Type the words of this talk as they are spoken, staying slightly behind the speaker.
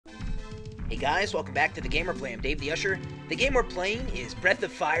Hey guys, welcome back to the game we're playing. I'm Dave the Usher. The game we're playing is Breath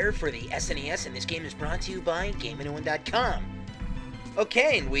of Fire for the SNES, and this game is brought to you by GameAnyone.com.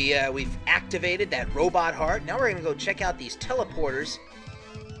 Okay, and we've activated that robot heart. Now we're gonna go check out these teleporters.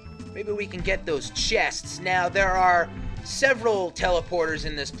 Maybe we can get those chests. Now there are several teleporters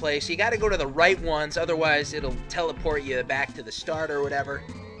in this place. You got to go to the right ones, otherwise it'll teleport you back to the start or whatever.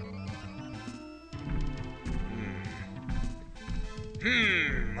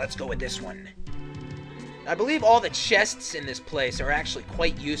 Let's go with this one. I believe all the chests in this place are actually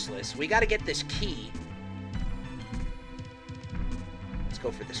quite useless. We gotta get this key. Let's go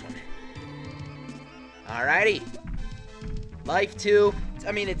for this one. Alrighty. Life 2.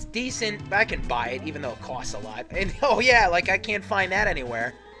 I mean, it's decent, but I can buy it, even though it costs a lot. And, oh yeah, like, I can't find that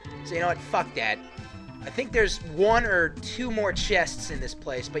anywhere. So, you know what? Fuck that. I think there's 1 or 2 more chests in this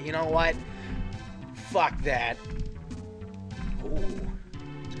place, but you know what? Fuck that. Ooh,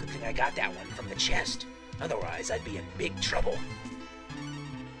 it's a good thing I got that one from the chest. Otherwise, I'd be in big trouble.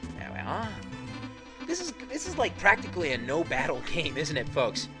 There we are. This is like practically a no-battle game, isn't it,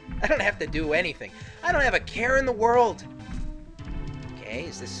 folks? I don't have to do anything. I don't have a care in the world. Okay,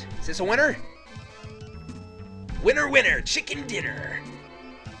 is this a winner? Winner, winner, chicken dinner.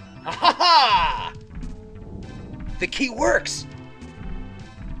 Ha ha ha! The key works.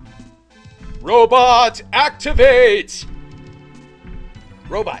 Robot, activate!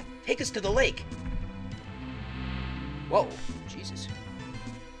 Robot, take us to the lake. Whoa, Jesus.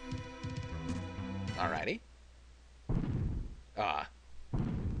 Alrighty.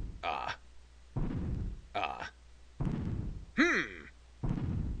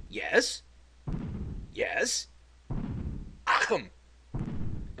 Yes. Yes. Achim.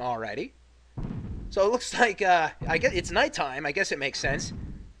 Alrighty. So it looks like, I guess it's nighttime. I guess it makes sense.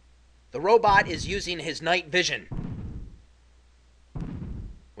 The robot is using his night vision.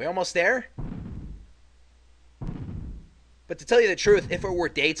 We almost there? But to tell you the truth, if it were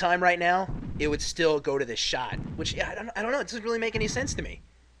daytime right now, it would still go to this shot. Which, yeah, I don't know. It doesn't really make any sense to me.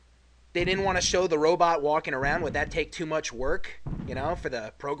 They didn't want to show the robot walking around. Would that take too much work, you know, for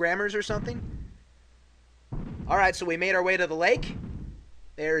the programmers or something? Alright, so we made our way to the lake.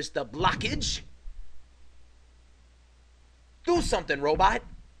 There's the blockage. Do something, robot.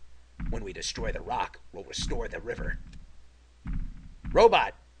 When we destroy the rock, we'll restore the river.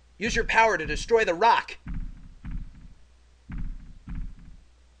 Robot, use your power to destroy the rock.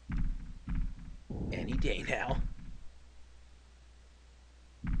 Any day now.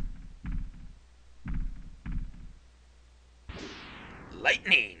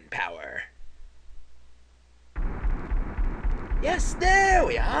 Lightning power. Yes, there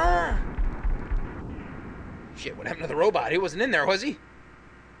we are. Shit, what happened to the robot? He wasn't in there, was he?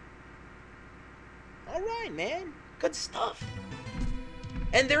 Alright, man. Good stuff.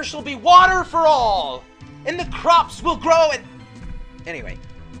 And there shall be water for all, and the crops will grow, and... Anyway,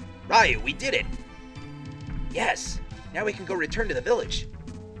 Ryu, we did it. Yes, now we can go return to the village.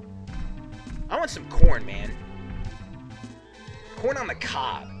 I want some corn, man. Corn on the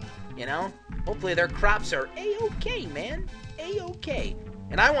cob, you know? Hopefully their crops are A-okay, man. A-okay.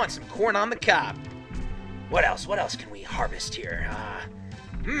 And I want some corn on the cob. What else? What else can we harvest here?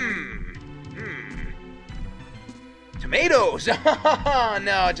 Tomatoes!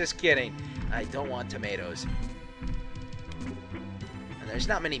 No, just kidding. I don't want tomatoes. And there's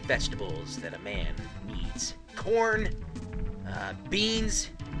not many vegetables that a man needs. Corn, beans,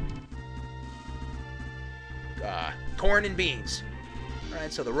 corn and beans.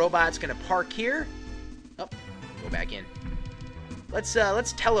 Alright, so the robot's gonna park here. Oh, go back in. Let's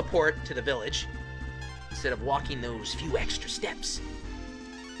teleport to the village instead of walking those few extra steps.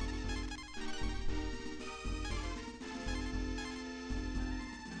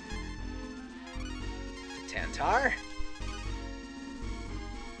 Tantar.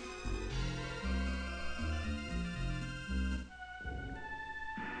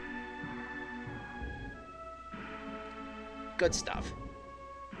 Good stuff.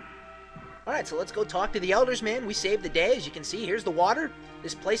 Alright, so let's go talk to the elders, man. We saved the day. As you can see, here's the water.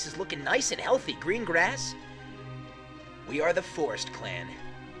 This place is looking nice and healthy. Green grass. We are the Forest Clan.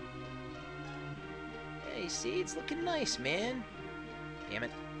 Yeah, you see? It's looking nice, man. Damn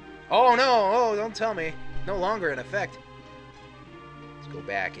it. Oh, no. Oh, don't tell me. No longer in effect. Let's go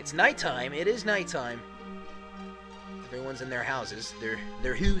back. It's nighttime. It is nighttime. Everyone's in their houses.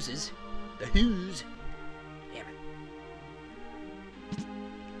 Their huses. The hus. Damn it.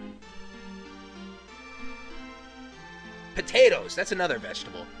 Potatoes. That's another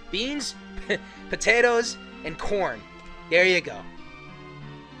vegetable. Beans, potatoes, and corn. There you go.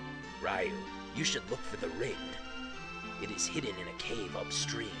 You should look for the ring. It is hidden in a cave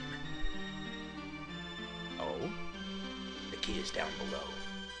upstream. Oh? The key is down below.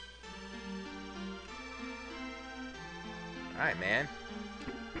 Alright, man.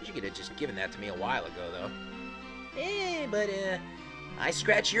 You could have just given that to me a while ago, though. But, I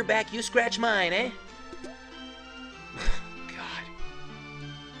scratch your back, you scratch mine, eh? God.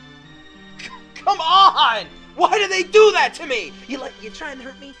 Come on! Why do they do that to me? You trying to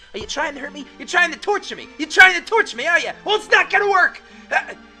hurt me? Are you trying to hurt me? You're trying to torture me. You're trying to torture me, are you? Well, it's not gonna work!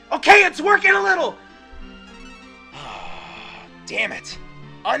 Okay, it's working a little! Damn it.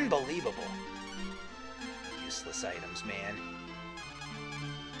 Unbelievable. Useless items, man.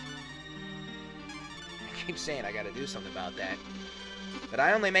 I keep saying I gotta do something about that. But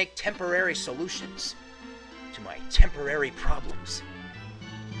I only make temporary solutions to my temporary problems.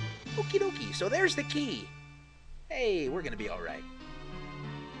 Okie dokie, so there's the key. Hey, we're gonna be alright.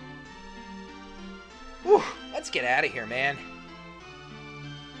 Whew, let's get out of here, man.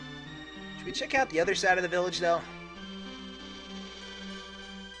 Should we check out the other side of the village, though?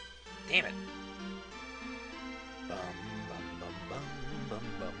 Damn it. Bum, bum, bum, bum,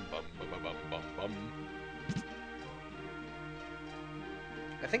 bum, bum, bum, bum, bum, bum.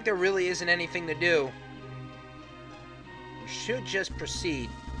 I think there really isn't anything to do. We should just proceed.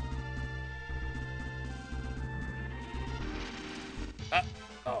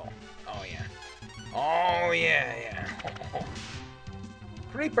 Oh yeah. Oh, yeah.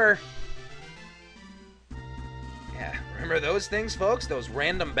 Creeper. Yeah, remember those things, folks? Those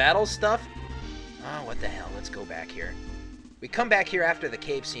random battle stuff? Oh, what the hell? Let's go back here. We come back here after the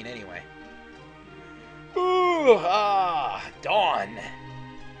cave scene anyway. Ooh, dawn.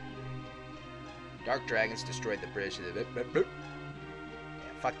 Dark dragons destroyed the bridge. Yeah,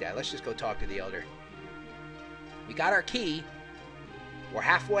 fuck that. Let's just go talk to the elder. We got our key. We're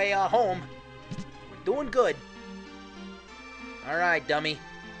halfway home. We're doing good. Alright, dummy.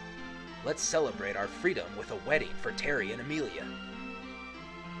 Let's celebrate our freedom with a wedding for Terry and Amelia.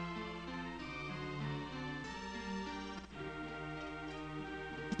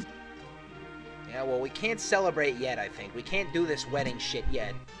 Yeah, well, we can't celebrate yet, I think. We can't do this wedding shit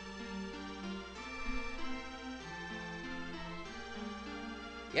yet.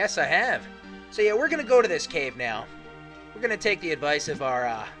 Yes, I have. So yeah, we're gonna go to this cave now. We're gonna take the advice of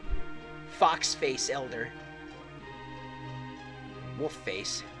our, fox face elder. Wolf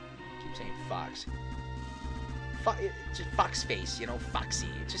face. I keep saying fox. Just fox face, you know, foxy.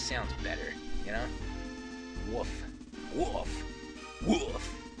 It just sounds better, you know? Woof. Woof.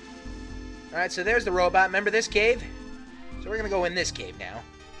 Woof. Alright, so there's the robot. Remember this cave? So we're gonna go in this cave now.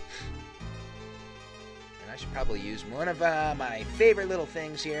 And I should probably use one of my favorite little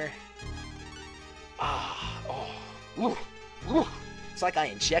things here. It's like I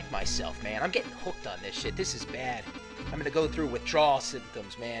inject myself, man. I'm getting hooked on this shit. This is bad. I'm gonna go through withdrawal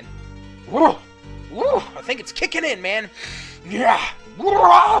symptoms, man. I think it's kicking in, man. Yeah.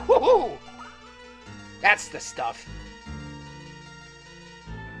 That's the stuff.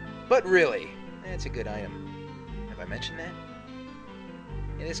 But really, that's a good item. Have I mentioned that?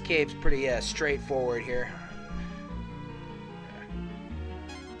 Yeah, this cave's pretty straightforward here.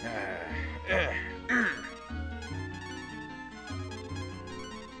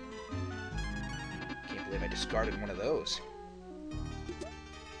 Can't believe I discarded one of those.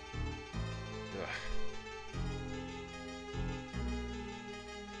 Ugh.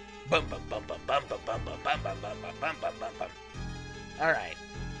 Bum bum bum bum bum bum bum bum bum bum bum bum bum bum bum. All right.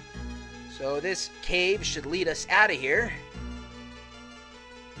 So this cave should lead us out of here.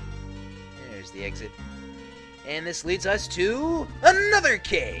 There's the exit. And this leads us to another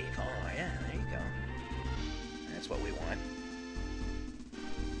cave. Oh, yeah, there you go. That's what we want.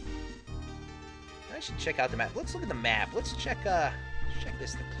 I should check out the map. Let's look at the map. Let's check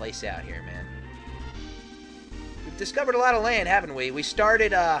this place out here, man. We've discovered a lot of land, haven't we? We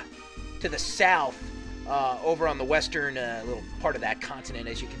started to the south. Over on the western little part of that continent,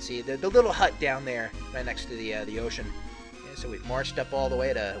 as you can see. The little hut down there, right next to the ocean. Yeah, so we've marched up all the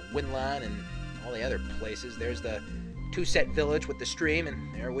way to Winlan and all the other places. There's the two-set village with the stream,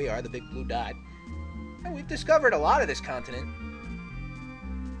 and there we are, the big blue dot. And we've discovered a lot of this continent.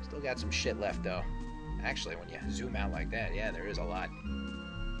 Still got some shit left, though. Actually, when you zoom out like that, yeah, there is a lot.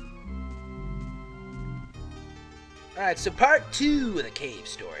 Alright, so part 2 of the cave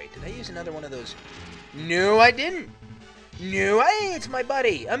story. Did I use another one of those? No, I didn't. No, hey, it's my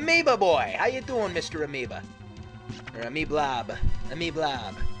buddy, Amoeba Boy. How you doing, Mr. Amoeba? Or Amoeblob.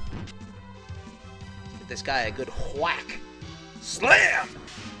 Amoeblob. Give this guy a good whack. Slam!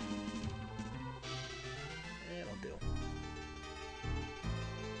 That'll do.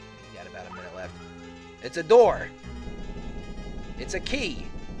 We got about a minute left. It's a door. It's a key.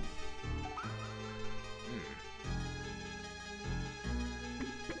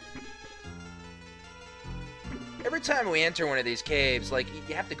 every time we enter one of these caves, like,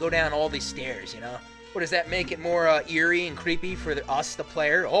 you have to go down all these stairs, you know? What, does that make it more eerie and creepy for us, the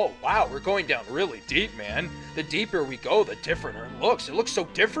player? Oh, wow, we're going down really deep, man. The deeper we go, the differenter it looks. It looks so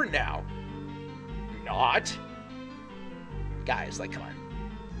different now. Not. Guys, like, come on.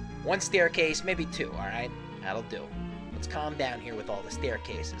 One staircase, maybe two, alright? That'll do. Let's calm down here with all the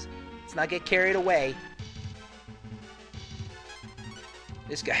staircases. Let's not get carried away.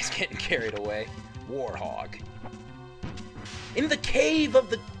 This guy's getting carried away. Warhog. In the cave of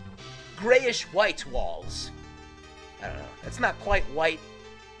the grayish-white walls. I don't know. That's not quite white.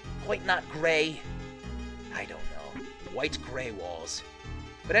 Quite not gray. I don't know. White-gray walls.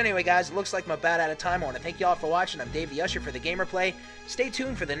 But anyway, guys, it looks like I'm about out of time. I want to thank you all for watching. I'm Dave the Usher for the Gamer Play. Stay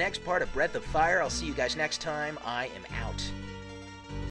tuned for the next part of Breath of Fire. I'll see you guys next time. I am out.